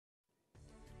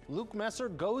Luke Messer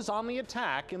goes on the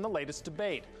attack in the latest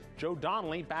debate. Joe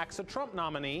Donnelly backs a Trump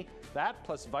nominee. That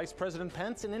plus Vice President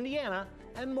Pence in Indiana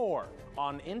and more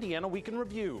on Indiana Week in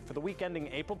Review for the week ending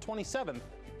April 27th,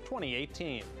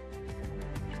 2018.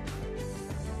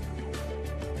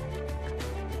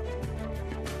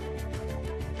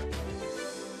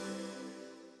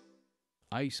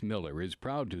 Ice Miller is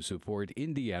proud to support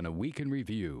Indiana Week in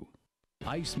Review.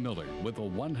 Ice Miller, with a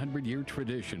 100-year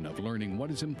tradition of learning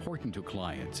what is important to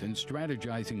clients and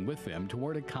strategizing with them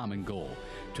toward a common goal.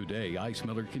 Today, Ice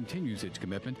Miller continues its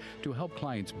commitment to help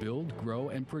clients build, grow,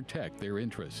 and protect their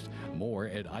interests. More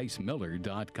at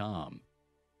icemiller.com.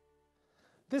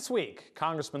 This week,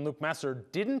 Congressman Luke Messer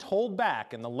didn't hold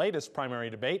back in the latest primary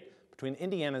debate between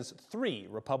Indiana's 3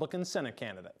 Republican Senate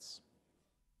candidates.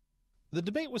 The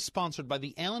debate was sponsored by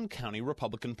the Allen County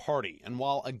Republican Party, and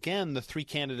while, again, the 3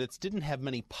 candidates didn't have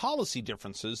many policy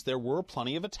differences, there were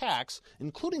plenty of attacks,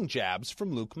 including jabs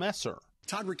from Luke Messer.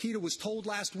 Todd Rokita was told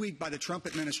last week by the Trump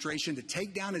administration to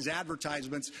take down his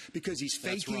advertisements because he's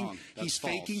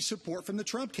faking support from the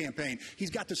Trump campaign.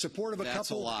 He's got the support of a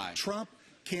couple Trump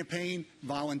campaign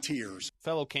volunteers.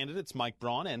 Fellow candidates Mike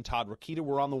Braun and Todd Rokita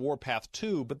were on the warpath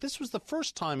too, but this was the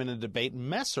first time in a debate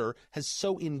Messer has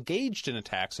so engaged in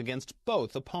attacks against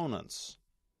both opponents.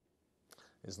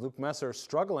 Is Luke Messer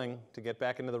struggling to get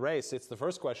back into the race? It's the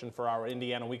first question for our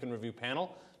Indiana Week in Review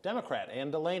panel. Democrat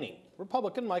Ann Delaney,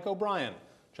 Republican Mike O'Brien,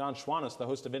 John Schwannis, the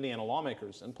host of Indiana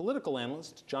Lawmakers, and political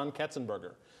analyst John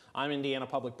Ketzenberger. I'm Indiana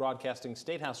Public Broadcasting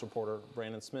State House reporter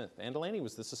Brandon Smith. Ann Delaney,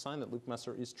 was this a sign that Luke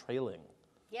Messer is trailing?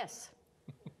 Yes.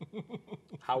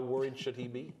 How worried should he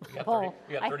be? You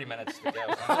got 30 minutes to go.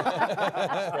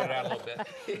 Spread it out a little bit.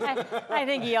 I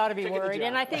think he ought to be worried,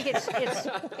 and I think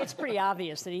it's pretty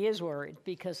obvious that he is worried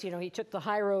because, he took the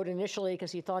high road initially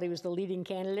because he thought he was the leading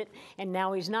candidate, and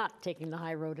now he's not taking the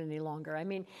high road any longer. I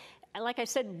mean, like I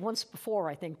said once before,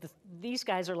 I think these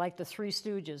guys are like the Three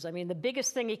Stooges. I mean, the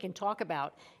biggest thing he can talk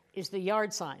about is the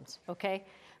yard signs, okay?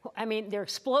 I mean, they're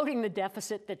exploding the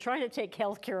deficit. They're trying to take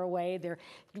health care away. They're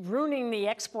ruining the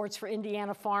exports for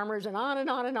Indiana farmers and on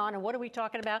and on and on. And what are we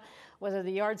talking about? Whether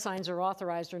the yard signs are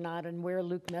authorized or not and where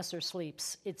Luke Messer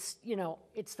sleeps. It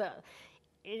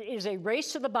is a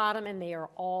race to the bottom, and they are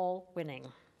all winning.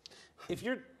 If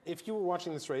you were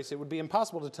watching this race, it would be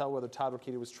impossible to tell whether Todd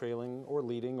Rokita was trailing or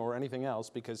leading or anything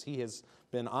else because he has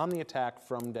been on the attack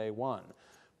from day one.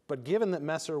 But given that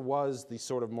Messer was the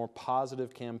sort of more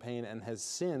positive campaign and has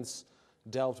since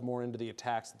delved more into the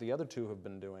attacks that the other two have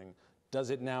been doing, does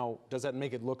that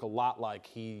make it look a lot like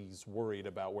he's worried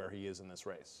about where he is in this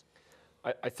race?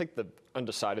 I think the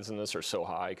undecideds in this are so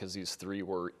high because these 3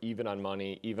 were even on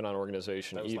money, even on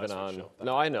organization, even on...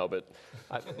 No, I know, but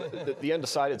the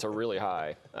undecideds are really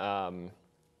high.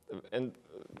 And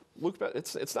Luke,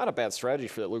 it's not a bad strategy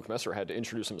for that Luke Messer had to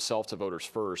introduce himself to voters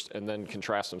first and then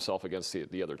contrast himself against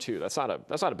the other two. That's not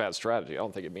a bad strategy. I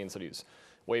don't think it means that he's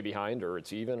way behind or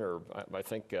it's even. Or I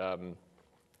think it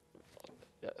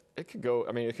could go.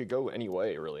 I mean, it could go any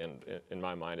way really. In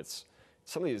my mind, it's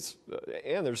some of these.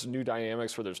 And there's new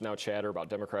dynamics where there's now chatter about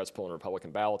Democrats pulling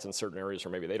Republican ballots in certain areas, or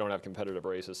maybe they don't have competitive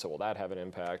races. So will that have an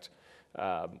impact?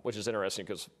 Which is interesting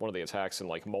because one of the attacks in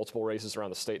like multiple races around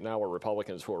the state now are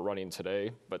Republicans who are running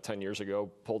today, but 10 years ago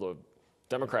pulled a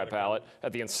Democrat ballot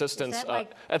at the insistence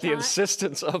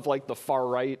of like the far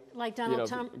right, like Donald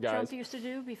Trump used to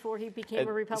do before he became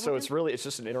a Republican. So it's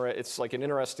just an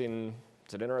interesting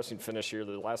finish here.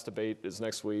 The last debate is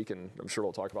next week, and I'm sure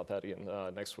we'll talk about that again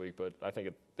next week. But I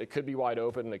think it could be wide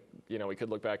open. We could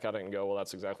look back at it and go, well,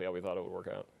 that's exactly how we thought it would work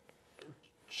out.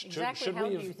 Exactly how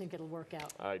do you think it'll work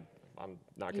out? I'm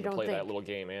not going to play that little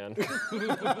game, Ann.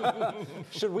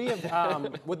 Should we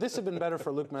have? Would this have been better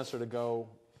for Luke Messer to go?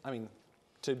 I mean,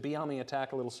 to be on the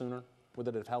attack a little sooner? Would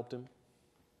it have helped him?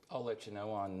 I'll let you know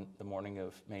on the morning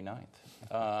of May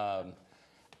 9th.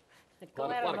 Go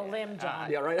out on a limb,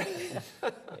 John. Yeah, right.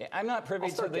 I'm not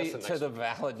privy to the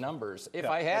valid numbers. If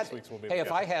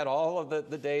I had all of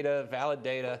the data, valid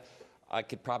data, I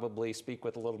could probably speak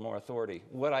with a little more authority.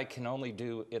 What I can only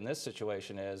do in this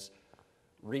situation is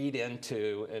read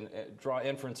into and draw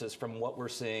inferences from what we're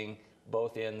seeing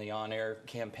both in the on-air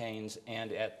campaigns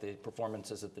and at the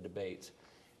performances at the debates.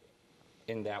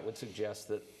 And that would suggest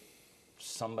that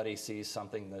somebody sees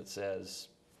something that says,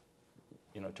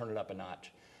 turn it up a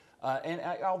notch.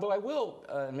 Although I will,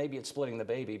 maybe it's splitting the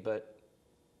baby, but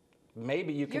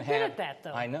maybe you can You're good at that,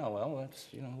 though. I know. Well, that's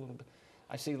a little bit.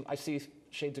 I see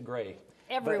shades of gray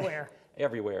everywhere.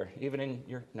 Everywhere, even in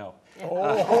your my. Sorry.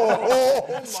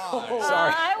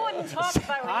 I wouldn't talk if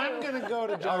I were I'm going to go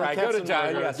to John. All right, go to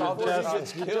John. Yes, I'll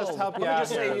just help you out. Let me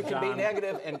just say you can John. be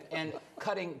negative and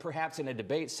cutting perhaps in a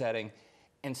debate setting,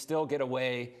 and still get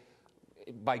away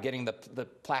by getting the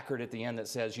placard at the end that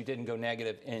says you didn't go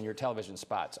negative in your television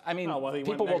spots. I mean,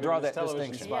 people will draw that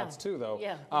distinction. Spots too, though.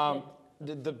 Yeah.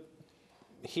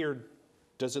 Here,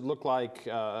 does it look like?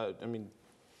 I mean,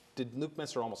 did Luke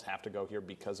Messer almost have to go here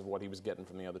because of what he was getting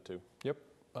from the other two? Yep.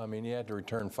 I mean, he had to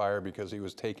return fire because he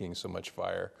was taking so much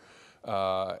fire.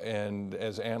 And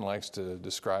as Ann likes to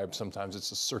describe, sometimes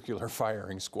it's a circular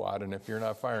firing squad, and if you're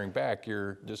not firing back,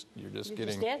 you're just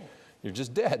dead. You're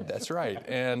just dead. That's right.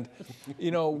 And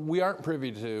we aren't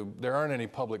privy to. There aren't any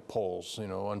public polls.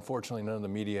 Unfortunately, none of the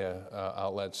media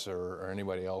outlets or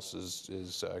anybody else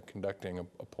is conducting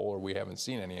a poll, or we haven't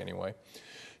seen any anyway.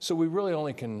 So we really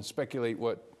only can speculate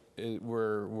what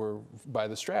we're by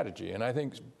the strategy. And I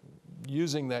think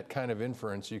using that kind of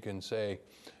inference, you can say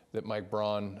that Mike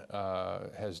Braun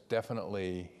has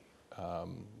definitely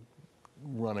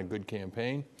run a good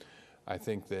campaign. I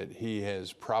think that he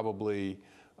has probably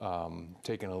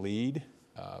taken a lead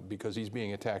because he's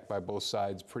being attacked by both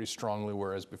sides pretty strongly,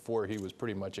 whereas before he was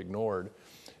pretty much ignored.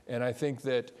 And I think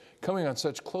that coming on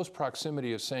such close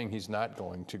proximity of saying he's not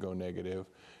going to go negative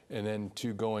and then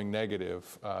to going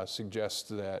negative suggests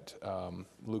that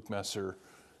Luke Messer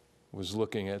was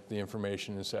looking at the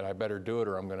information and said, I better do it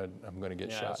or I'm gonna get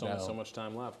shot there's now. only so much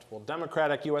time left. Well,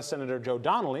 Democratic U.S. Senator Joe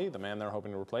Donnelly, the man they're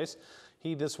hoping to replace,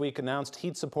 he this week announced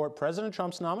he'd support President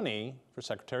Trump's nominee for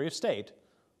Secretary of State,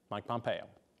 Mike Pompeo.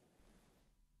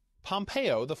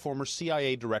 Pompeo, the former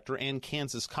CIA director and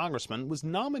Kansas congressman, was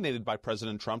nominated by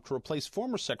President Trump to replace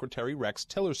former Secretary Rex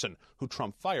Tillerson, who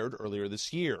Trump fired earlier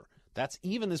this year. That's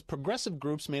even as progressive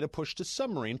groups made a push to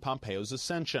submarine Pompeo's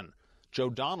ascension. Joe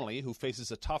Donnelly, who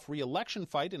faces a tough re-election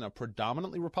fight in a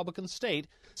predominantly Republican state,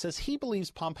 says he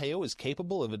believes Pompeo is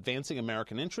capable of advancing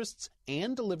American interests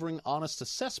and delivering honest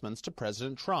assessments to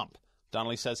President Trump.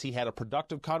 Donnelly says he had a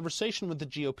productive conversation with the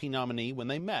GOP nominee when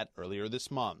they met earlier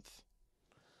this month.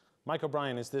 Mike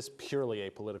O'Brien, is this purely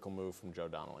a political move from Joe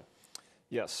Donnelly?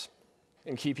 Yes,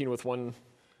 in keeping with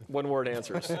one-word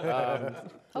answers.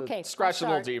 Okay, scratch a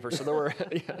little deeper. So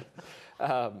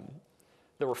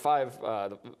there were 5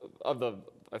 of the,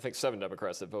 I think, 7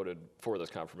 Democrats that voted for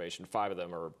this confirmation. 5 of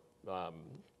them are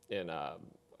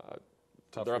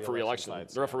they're up for re-election.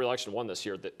 They're up for re-election 1 this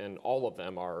year, and all of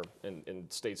them are in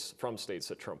states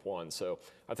that Trump won. So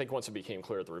I think once it became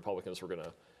clear that the Republicans were going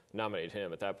to nominate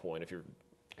him, at that point, if you're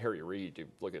Harry Reid, you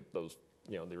look at those,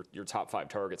 your top 5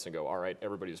 targets and go, all right,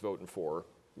 everybody's voting for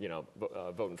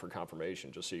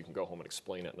confirmation, just so you can go home and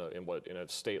explain it in a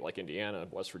state like Indiana,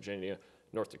 West Virginia,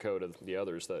 North Dakota, the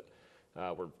others that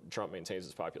where Trump maintains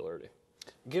his popularity.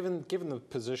 Given the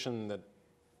position that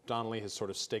Donnelly has sort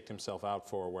of staked himself out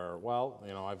for, where,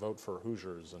 I vote for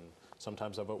Hoosiers, and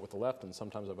sometimes I vote with the left, and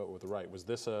sometimes I vote with the right. Was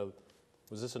this a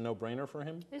no-brainer for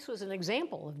him? This was an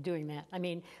example of doing that. I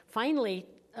mean, finally,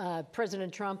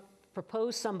 President Trump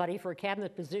proposed somebody for a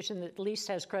cabinet position that at least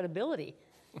has credibility.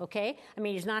 Okay? I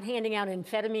mean, he's not handing out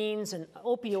amphetamines and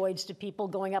opioids to people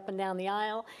going up and down the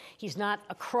aisle. He's not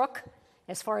a crook,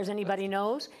 as far as anybody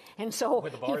knows. And so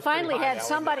he finally had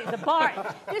somebody,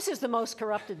 this is the most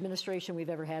corrupt administration we've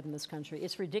ever had in this country.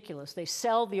 It's ridiculous. They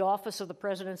sell the office of the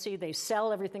presidency. They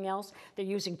sell everything else. They're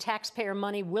using taxpayer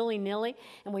money willy-nilly.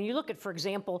 And when you look at, for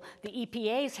example, the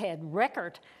EPA's had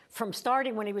record from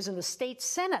starting when he was in the state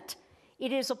Senate,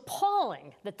 it is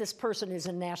appalling that this person is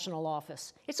in national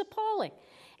office. It's appalling.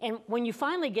 And when you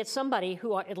finally get somebody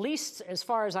who, at least as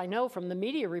far as I know from the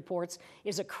media reports,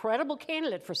 is a credible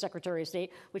candidate for Secretary of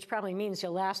State, which probably means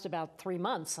he'll last about 3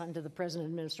 months under the present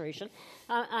administration,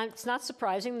 it's not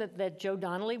surprising that Joe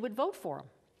Donnelly would vote for him.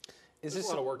 There's a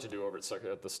lot of work to do over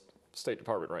at the State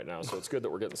Department right now, so it's good that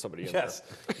we're getting somebody in yes.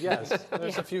 there. Yes,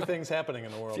 there's a few things happening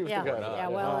in the world.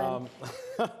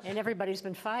 And everybody's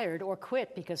been fired or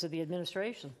quit because of the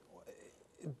administration.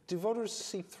 Do voters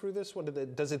see through this?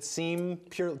 Does it seem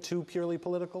too purely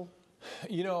political?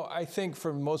 I think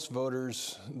for most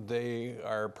voters, they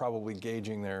are probably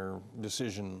gauging their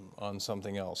decision on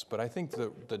something else. But I think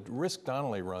the risk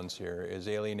Donnelly runs here is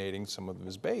alienating some of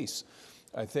his base.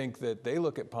 I think that they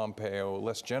look at Pompeo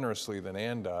less generously than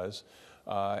Ann does,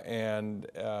 and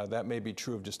that may be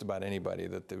true of just about anybody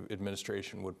that the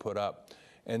administration would put up.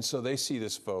 And so they see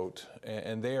this vote,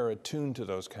 and they are attuned to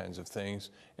those kinds of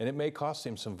things, and it may cost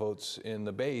him some votes in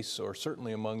the base, or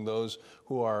certainly among those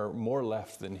who are more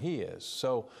left than he is.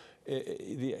 So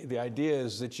the idea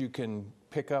is that you can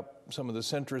pick up some of the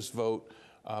centrist vote,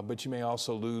 but you may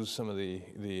also lose some of the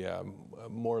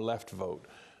more left vote.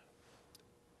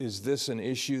 Is this an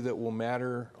issue that will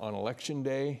matter on Election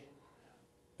Day?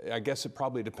 I guess it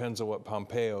probably depends on what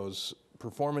Pompeo's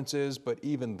performance is, but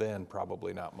even then,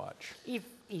 probably not much.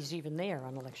 He's even there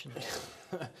on Election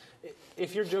Day.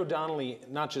 If you're Joe Donnelly,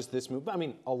 not just this move, but I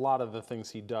mean, a lot of the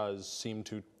things he does seem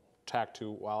to tack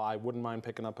to, well, I wouldn't mind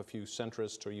picking up a few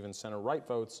centrist or even center-right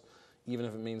votes, even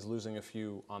if it means losing a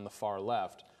few on the far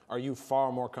left. Are you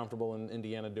far more comfortable in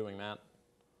Indiana doing that?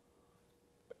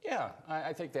 Yeah,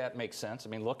 I think that makes sense. I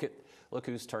mean, look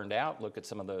who's turned out. Look at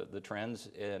some of the trends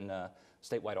in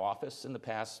statewide office in the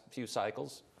past few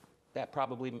cycles. That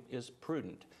probably is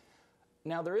prudent.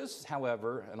 Now, there is,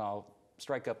 however, and I'll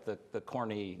strike up the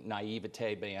corny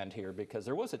naivete band here, because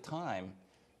there was a time,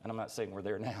 and I'm not saying we're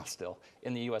there now still,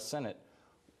 in the U.S. Senate,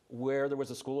 where there was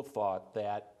a school of thought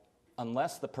that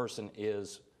unless the person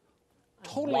is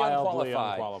totally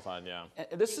unqualified. Yeah.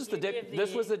 This was the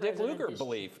Dick Lugar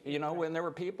belief. You know, when there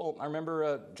were people, I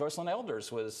remember Joycelyn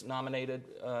Elders was nominated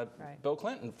Bill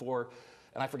Clinton for,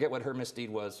 and I forget what her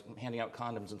misdeed was, handing out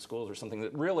condoms in schools or something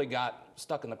that really got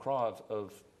stuck in the craw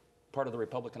of part of the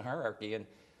Republican hierarchy.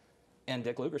 And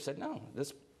Dick Lugar said, no,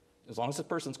 as long as this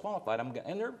person's qualified,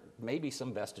 and there may be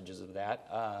some vestiges of that,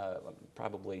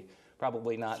 probably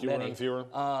not fewer many. And fewer.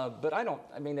 But I don't,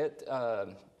 I mean,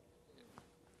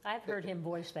 I've heard him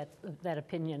voice that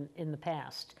opinion in the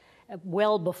past,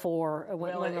 well before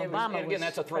when Obama was again,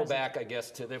 that's a throwback, president. I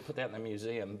guess, to they put that in the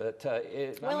museum. But I'm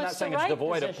Well, not it's saying the it's right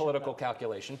devoid of position, political though.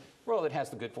 calculation. Well, it has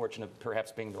the good fortune of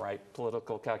perhaps being the right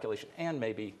political calculation and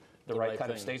maybe the right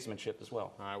kind of statesmanship as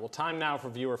well. All right, well, time now for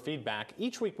viewer feedback.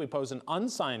 Each week we pose an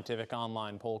unscientific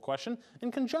online poll question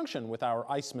in conjunction with our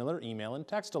Ice Miller email and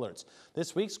text alerts.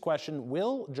 This week's question,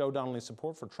 will Joe Donnelly's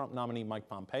support for Trump nominee Mike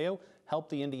Pompeo help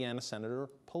the Indiana senator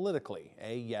politically?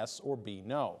 A, yes, or B,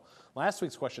 no. Last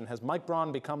week's question, has Mike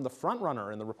Braun become the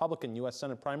frontrunner in the Republican U.S.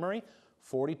 Senate primary?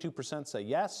 42% say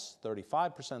yes,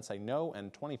 35% say no,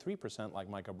 and 23%, like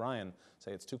Mike O'Brien,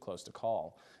 say it's too close to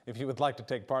call. If you would like to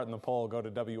take part in the poll, go to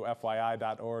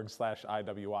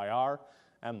wfyi.org/IWIR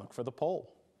and look for the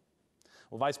poll.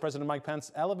 Well, Vice President Mike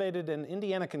Pence elevated an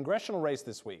Indiana congressional race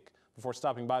this week before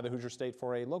stopping by the Hoosier State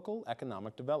for a local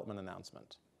economic development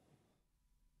announcement.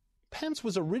 Pence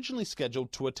was originally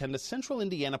scheduled to attend a Central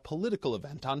Indiana political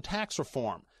event on tax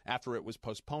reform. After it was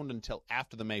postponed until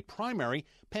after the May primary,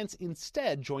 Pence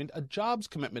instead joined a jobs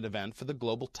commitment event for the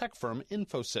global tech firm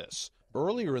Infosys.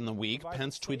 Earlier in the week,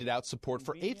 Pence tweeted out support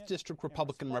for 8th District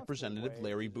Republican Representative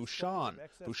Larry Bouchon.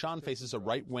 Bouchon faces a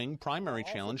right-wing primary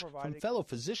challenge from fellow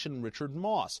physician Richard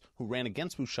Moss, who ran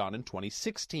against Bouchon in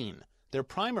 2016. Their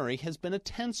primary has been a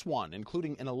tense one,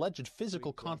 including an alleged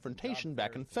physical confrontation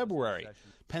back in February.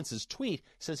 Pence's tweet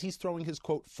says he's throwing his,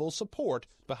 quote, full support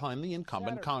behind the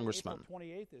incumbent congressman.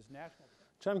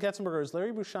 John Katzenberger, is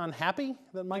Larry Bouchon happy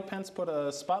that Mike Pence put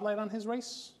a spotlight on his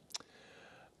race?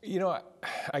 You know,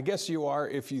 I guess you are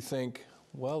if you think,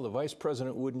 well, the vice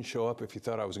president wouldn't show up if you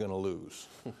thought I was going to lose.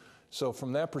 So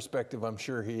from that perspective, I'm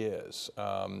sure he is.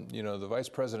 You know, the vice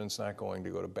president's not going to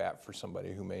go to bat for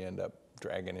somebody who may end up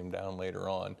dragging him down later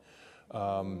on.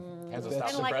 As a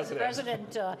Kind of like the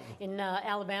president in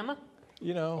Alabama.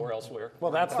 You know, or elsewhere.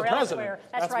 Well, that's the president.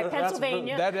 That's right,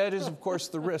 Pennsylvania. That is, of course,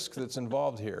 the risk that's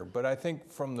involved here. But I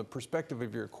think from the perspective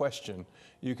of your question,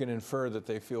 you can infer that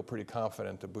they feel pretty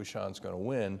confident that Bouchon's going to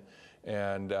win.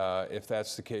 And if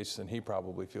that's the case, then he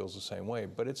probably feels the same way.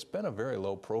 But it's been a very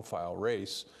low-profile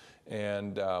race.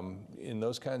 And in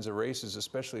those kinds of races,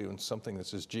 especially in something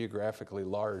that's as geographically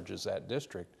large as that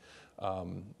district,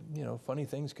 you know, funny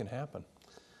things can happen.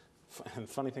 And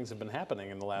funny things have been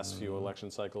happening in the last few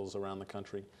election cycles around the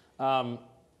country.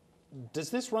 Does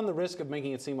this run the risk of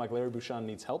making it seem like Larry Bouchon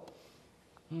needs help?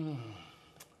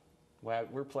 Well,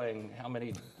 we're playing how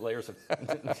many layers of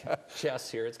chess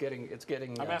here? It's getting.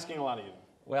 I'm asking a lot of you.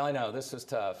 Well, I know this is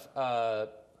tough. I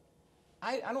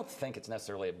don't think it's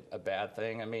necessarily a bad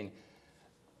thing. I mean,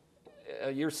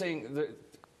 you're seeing.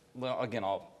 Well, again,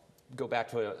 I'll go back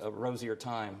to a rosier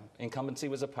time. Incumbency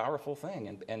was a powerful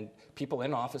thing, and people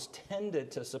in office tended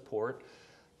to support,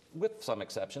 with some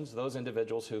exceptions, those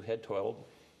individuals who had toiled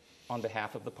on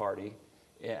behalf of the party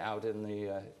out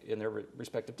in their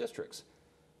respective districts.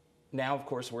 Now, of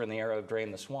course, we're in the era of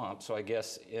drain the swamp, so I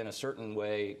guess in a certain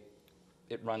way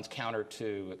it runs counter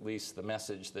to at least the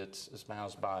message that's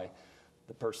espoused by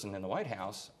the person in the White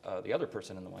House, the other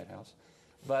person in the White House.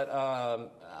 But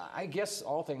I guess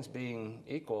all things being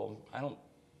equal, I don't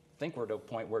think we're to a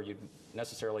point where you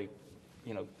necessarily,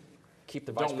 you know, keep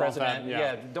the vice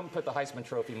president. Don't put the Heisman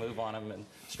Trophy move on him and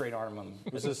straight arm him.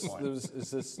 Is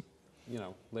this, you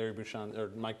know, Larry Bouchon or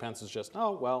Mike Pence is just,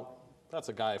 oh well, that's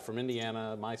a guy from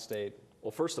Indiana, my state. Well,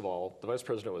 first of all, the vice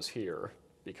president was here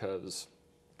because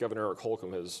Governor Eric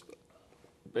Holcomb has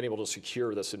been able to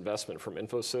secure this investment from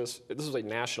Infosys. This was a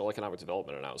national economic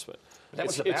development announcement. That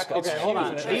was the backup. Okay, hold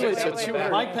on.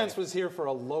 Mike Pence Pence was here for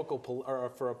a local or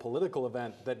for a political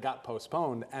event that got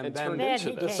postponed, and then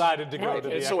into decided to go to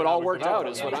the. So it all worked out,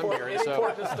 is what I'm hearing.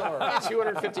 So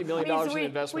 $250 $250 million in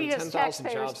investment, we as 10,000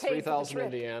 taxpayers jobs, paid for the 3,000 in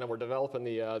trip. Indiana. We're developing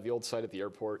the old site at the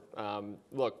airport.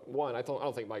 Look, one, I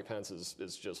don't think Mike Pence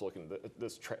is just looking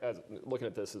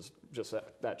at this as just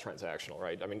that transactional,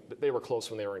 right? I mean, they were close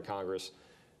when they were in Congress.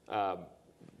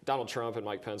 Donald Trump and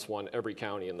Mike Pence won every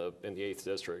county in the 8th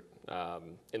district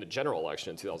in the general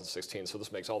election in 2016. So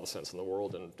this makes all the sense in the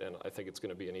world, and I think it's going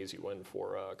to be an easy win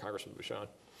for Congressman Bouchon.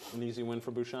 An easy win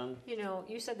for Bouchon? You know,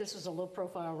 you said this was a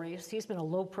low-profile race. He's been a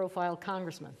low-profile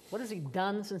congressman. What has he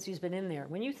done since he's been in there?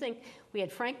 When you think we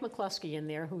had Frank McCluskey in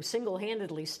there, who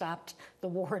single-handedly stopped the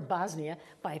war in Bosnia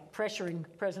by pressuring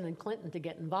President Clinton to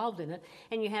get involved in it,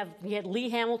 and you had Lee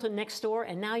Hamilton next door,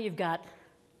 and now you've got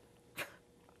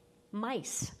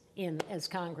mice in as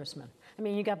congressmen. I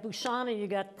mean, you got Bouchon and you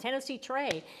got Tennessee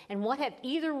Trey, and what have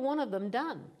either one of them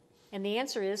done? And the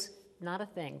answer is not a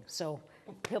thing. So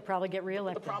he'll probably get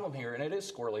reelected. The problem here, and it is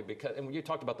squirrely, because, and when you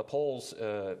talked about the polls,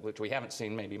 which we haven't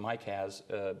seen, maybe Mike has,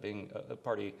 being a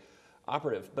party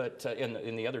operative, but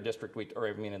in the other district,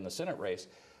 in the Senate race,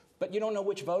 but you don't know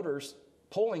which voters.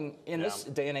 Polling in this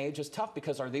day and age is tough,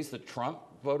 because are these the Trump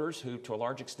voters who, to a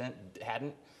large extent,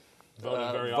 hadn't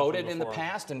voted in the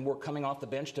past and were coming off the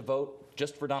bench to vote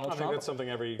just for Donald Trump? That's something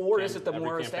or is it the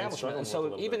more establishment? And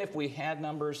so even if we had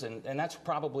numbers, and that's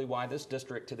probably why this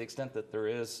district, to the extent that there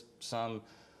is a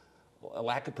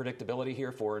lack of predictability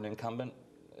here for an incumbent,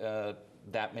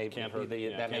 that may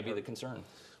be the concern.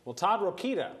 Well, Todd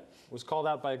Rokita was called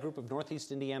out by a group of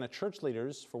Northeast Indiana church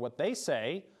leaders for what they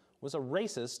say was a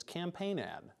racist campaign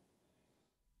ad.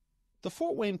 The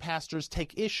Fort Wayne pastors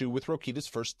take issue with Rokita's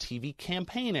first TV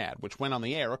campaign ad, which went on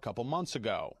the air a couple months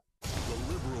ago.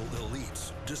 The liberal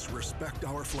elites disrespect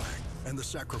our flag and the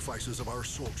sacrifices of our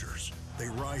soldiers. They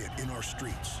riot in our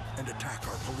streets and attack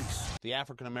our police. The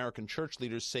African-American church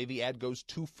leaders say the ad goes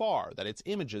too far, that its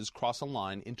images cross a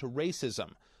line into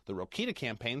racism. The Rokita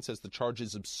campaign says the charge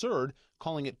is absurd,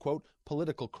 calling it, quote,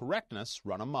 political correctness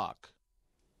run amok.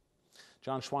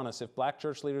 John Schwannis, if black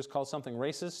church leaders call something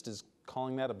racist, is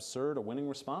calling that absurd a winning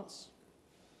response?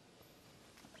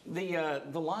 The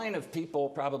line of people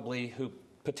probably who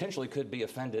potentially could be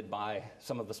offended by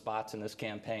some of the spots in this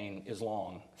campaign is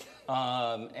long.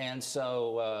 And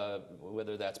so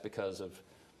whether that's because of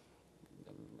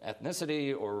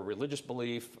ethnicity or religious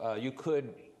belief, you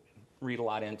could read a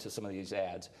lot into some of these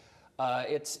ads.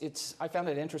 I found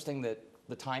it interesting that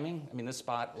the timing, I mean, this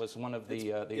spot was one of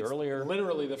the earlier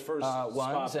literally the first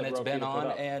ones, and it's been on.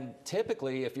 Up. And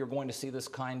typically, if you're going to see this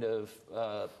kind of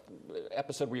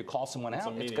episode where you call someone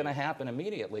out, it's going to happen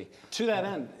immediately. To that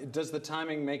end, does the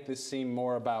timing make this seem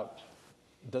more about?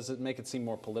 Does it make it seem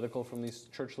more political from these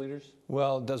church leaders?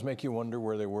 Well, it does make you wonder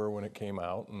where they were when it came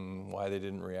out and why they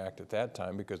didn't react at that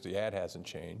time, because the ad hasn't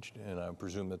changed, and I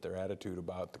presume that their attitude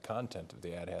about the content of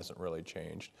the ad hasn't really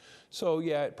changed. So,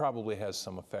 yeah, it probably has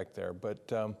some effect there.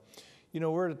 But,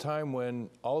 we're at a time when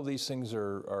all of these things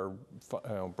are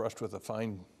brushed with a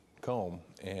fine comb,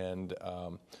 and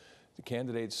the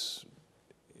candidates...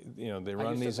 they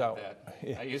run these out.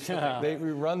 They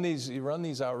run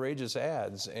these outrageous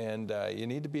ads, and you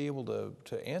need to be able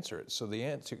to answer it. So the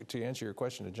answer to answer your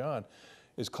question to John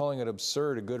is calling it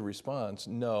absurd a good response?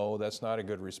 No, that's not a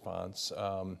good response.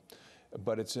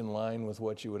 But it's in line with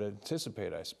what you would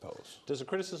anticipate, I suppose. Does a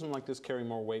criticism like this carry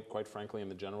more weight, quite frankly, in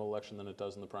the general election than it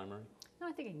does in the primary? No,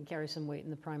 I think it can carry some weight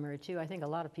in the primary, too. I think a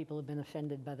lot of people have been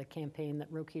offended by the campaign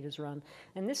that Rokita's run.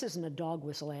 And this isn't a dog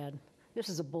whistle ad. This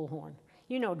is a bullhorn.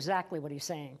 You know exactly what he's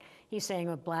saying. He's saying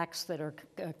that blacks that are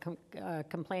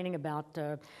complaining about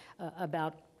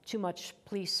too much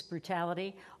police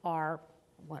brutality are,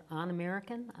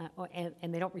 un-American?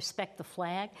 And they don't respect the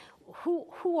flag?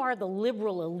 Who are the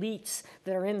liberal elites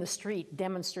that are in the street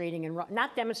demonstrating and,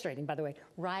 not demonstrating, by the way,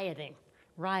 rioting?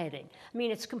 I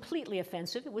mean, it's completely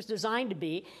offensive. It was designed to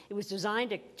be. It was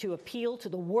designed to appeal to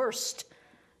the worst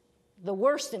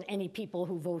in any people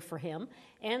who vote for him,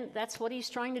 and that's what he's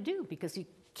trying to do, because he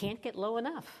can't get low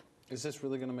enough. Is this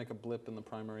really going to make a blip in the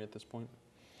primary at this point?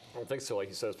 I don't think so. Like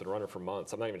you said, it's been running for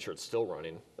months. I'm not even sure it's still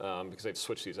running because they've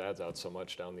switched these ads out so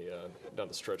much down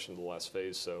the stretch into the last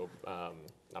phase. So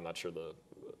I'm not sure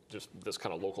just this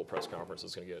kind of local press conference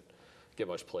is going to get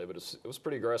much play. But it was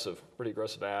pretty aggressive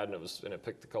ad, and it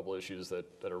picked a couple issues that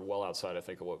are well outside, I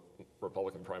think, of what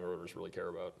Republican primary voters really care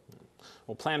about.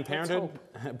 Well, Planned Parenthood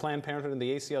and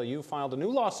the ACLU filed a new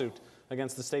lawsuit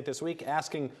against the state this week,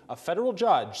 asking a federal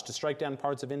judge to strike down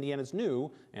parts of Indiana's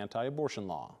new anti-abortion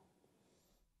law.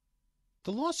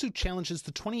 The lawsuit challenges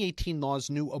the 2018 law's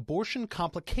new abortion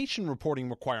complication reporting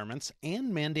requirements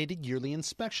and mandated yearly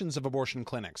inspections of abortion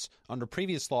clinics. Under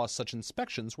previous laws, such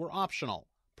inspections were optional.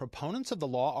 Proponents of the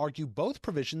law argue both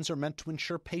provisions are meant to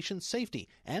ensure patient safety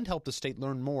and help the state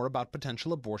learn more about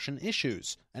potential abortion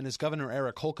issues. And as Governor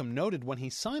Eric Holcomb noted when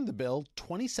he signed the bill,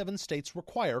 27 states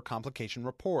require complication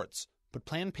reports. But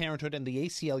Planned Parenthood and the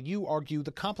ACLU argue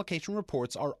the complication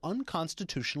reports are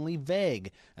unconstitutionally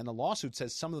vague, and the lawsuit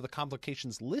says some of the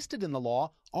complications listed in the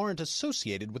law aren't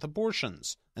associated with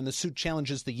abortions. And the suit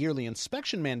challenges the yearly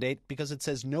inspection mandate because it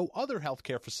says no other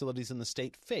healthcare facilities in the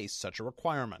state face such a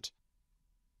requirement.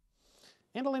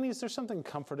 Andalini, is there something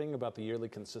comforting about the yearly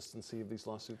consistency of these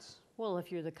lawsuits? Well,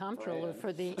 if you're the comptroller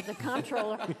for the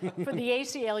comptroller for the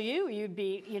ACLU, you'd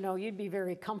be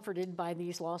very comforted by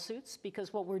these lawsuits,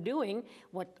 because what we're doing,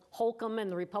 what Holcomb and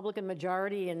the Republican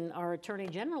majority and our Attorney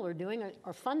General are doing,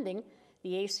 are funding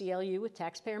the ACLU with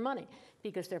taxpayer money,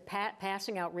 because they're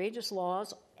passing outrageous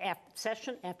laws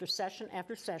session after session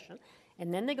after session.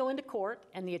 And then they go into court,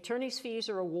 and the attorney's fees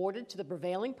are awarded to the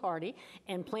prevailing party,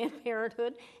 and Planned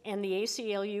Parenthood and the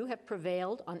ACLU have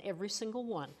prevailed on every single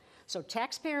one. So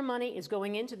taxpayer money is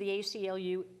going into the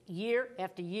ACLU year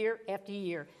after year after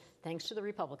year, thanks to the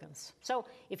Republicans. So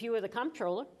if you were the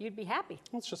comptroller, you'd be happy.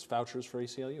 Well, it's just vouchers for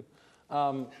ACLU.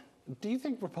 Do you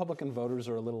think Republican voters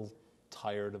are a little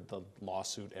tired of the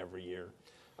lawsuit every year?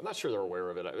 I'm not sure they're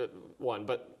aware of it,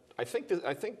 but I think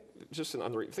just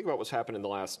think about what's happened in the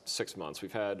last 6 months.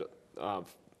 We've had kind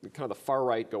of the far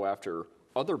right go after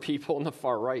other people in the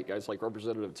far right, guys like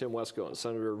Representative Tim Wesco and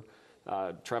Senator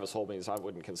Travis Holmes. I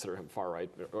wouldn't consider him far right,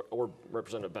 or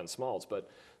Representative Ben Smalls, but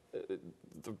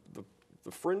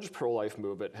the fringe pro-life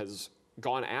movement has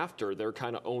gone after their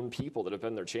kind of own people that have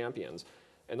been their champions.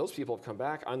 And those people have come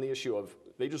back on the issue of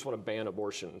they just want to ban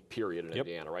abortion, period, in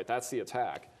Indiana, right? That's the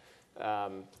attack.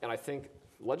 And I think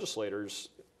legislators,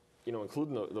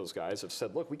 including those guys, have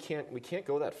said, look, we can't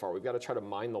go that far. We've got to try to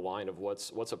mine the line of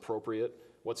what's appropriate,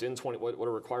 what's in what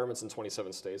are requirements in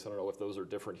 27 states. I don't know if those are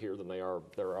different here than they are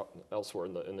elsewhere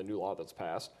in the new law that's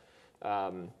passed.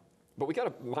 But we got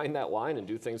to mine that line and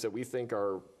do things that we think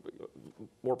are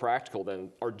more practical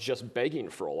than are just begging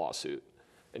for a lawsuit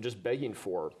and just begging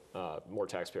for more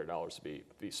taxpayer dollars to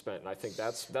be spent. And I think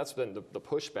that's been the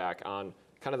pushback on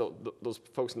kind of those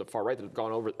folks in the far right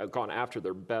that have gone after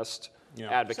their best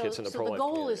advocates in the pro-life community. So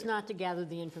the goal is not to gather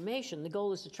the information. The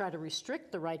goal is to try to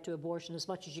restrict the right to abortion as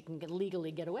much as you can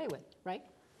legally get away with, right?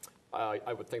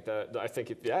 I would think that. I think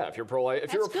if you're pro-life,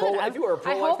 if you are a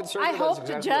pro-life conservative, that's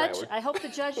exactly right. I hope the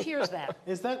judge hears that.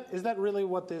 Is that really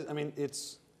what this? I mean,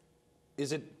 is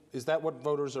that what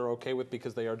voters are okay with,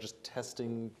 because they are just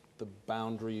testing the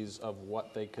boundaries of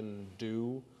what they can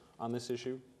do on this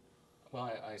issue? Well,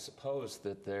 I suppose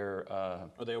that they're...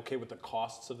 Are they okay with the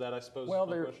costs of that, I suppose?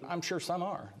 Well, I'm sure some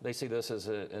are. They see this as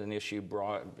an issue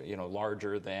broad,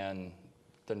 larger than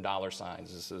dollar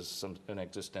signs. This is an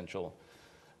existential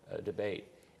debate.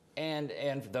 And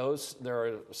there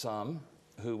are some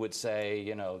who would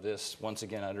say, this once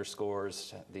again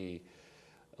underscores the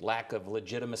lack of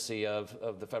legitimacy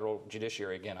of the federal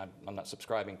judiciary. Again, I'm not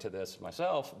subscribing to this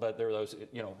myself, but there are those,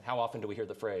 how often do we hear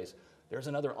the phrase, there's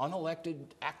another unelected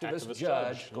activist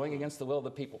judge going against the will of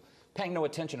the people, paying no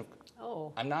attention.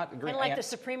 I'm not agreeing. Kind of like the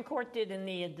Supreme Court did in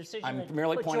the decision I'm that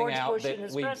merely put pointing George out Bush in that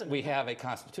as president. we have a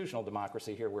constitutional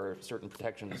democracy here where certain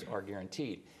protections are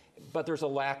guaranteed. But there's a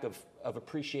lack of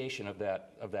appreciation of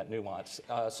that nuance.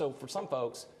 So for some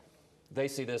folks, they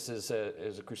see this as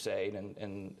a crusade,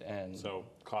 and so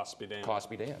costs be damned. Costs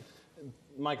be damned.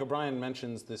 Mike O'Brien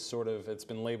mentions this it's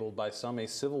been labeled by some a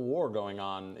civil war going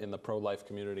on in the pro-life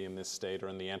community in this state, or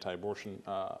in the anti-abortion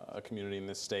community in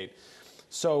this state.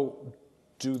 So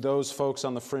do those folks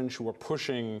on the fringe who are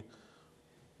pushing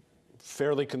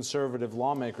fairly conservative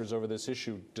lawmakers over this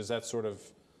issue, does that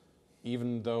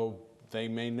even though they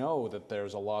may know that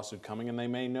there's a lawsuit coming and they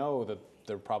may know that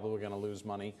they're probably going to lose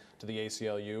money to the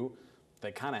ACLU,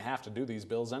 they kind of have to do these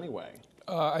bills anyway?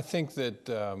 I think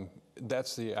that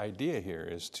that's the idea here,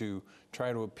 is to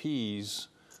try to appease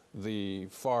the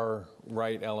far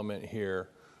right element here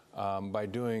by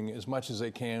doing as much as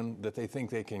they can that they think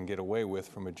they can get away with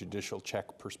from a judicial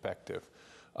check perspective.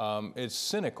 It's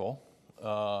cynical,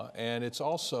 and it's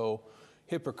also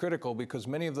hypocritical, because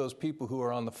many of those people who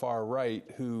are on the far right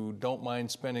who don't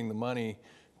mind spending the money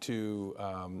to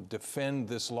defend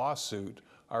this lawsuit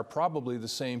are probably the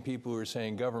same people who are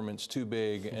saying government's too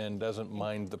big and doesn't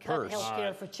mind the purse. Health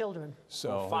care for children.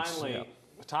 So finally,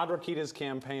 Todd Rokita's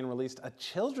campaign released a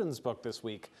children's book this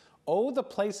week, Oh, the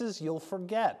Places You'll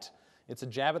Forget. It's a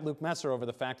jab at Luke Messer over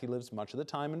the fact he lives much of the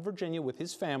time in Virginia with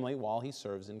his family while he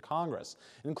serves in Congress.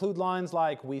 It include lines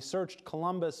like, "We searched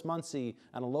Columbus, Muncie,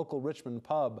 and a local Richmond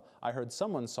pub. I heard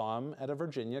someone saw him at a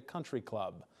Virginia country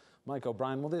club." Mike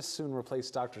O'Brien, will this soon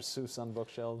replace Dr. Seuss on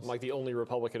bookshelves? I'm like the only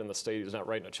Republican in the state who's not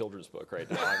writing a children's book right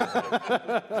now.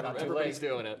 Everybody's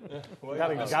doing it.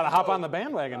 Gotta hop on the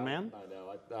bandwagon, man. I know.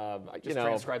 Just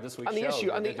transcribe this week's on the show. issue,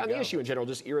 on the Go. issue in general,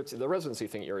 just the residency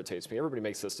thing irritates me. Everybody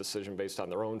makes this decision based on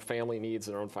their own family needs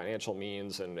and their own financial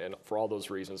means, and for all those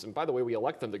reasons. And by the way, we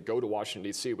elect them to go to Washington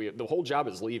D.C. The whole job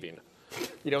is leaving.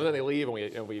 Then they leave,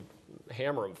 and we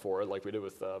hammer them for it, like we did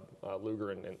with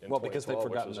Lugar in well, because they've 2012,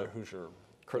 forgotten their Hoosier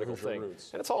critical thing.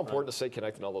 Roots. And it's all important to stay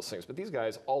connected and all those things. But these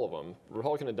guys, all of them,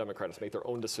 Republican and Democrats, make their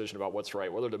own decision about what's right,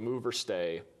 whether to move or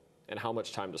stay, and how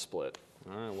much time to split.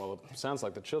 All right, well, it sounds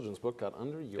like the children's book got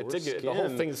under your skin. The whole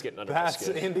thing's getting under That's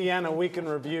my skin. Indiana Week in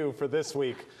Review for this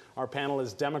week. Our panel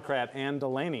is Democrat Ann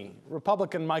Delaney,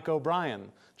 Republican Mike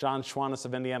O'Brien, John Schwannis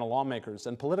of Indiana Lawmakers,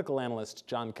 and political analyst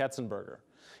John Ketzenberger.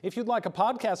 If you'd like a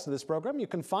podcast of this program, you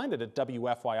can find it at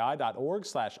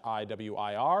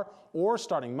wfyi.org/IWIR, or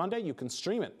starting Monday, you can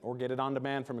stream it or get it on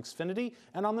demand from Xfinity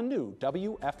and on the new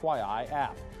WFYI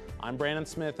app. I'm Brandon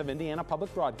Smith of Indiana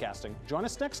Public Broadcasting. Join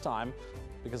us next time,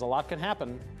 because a lot can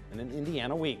happen in an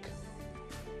Indiana week.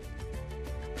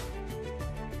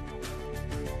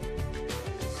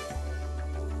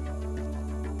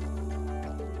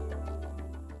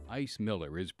 Ice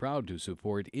Miller is proud to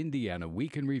support Indiana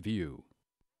Week in Review.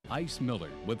 Ice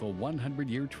Miller, with a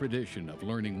 100-year tradition of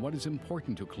learning what is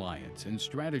important to clients and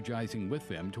strategizing with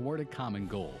them toward a common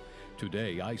goal.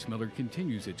 Today, Ice Miller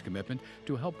continues its commitment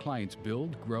to help clients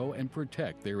build, grow, and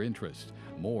protect their interests.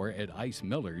 More at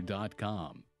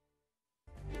icemiller.com.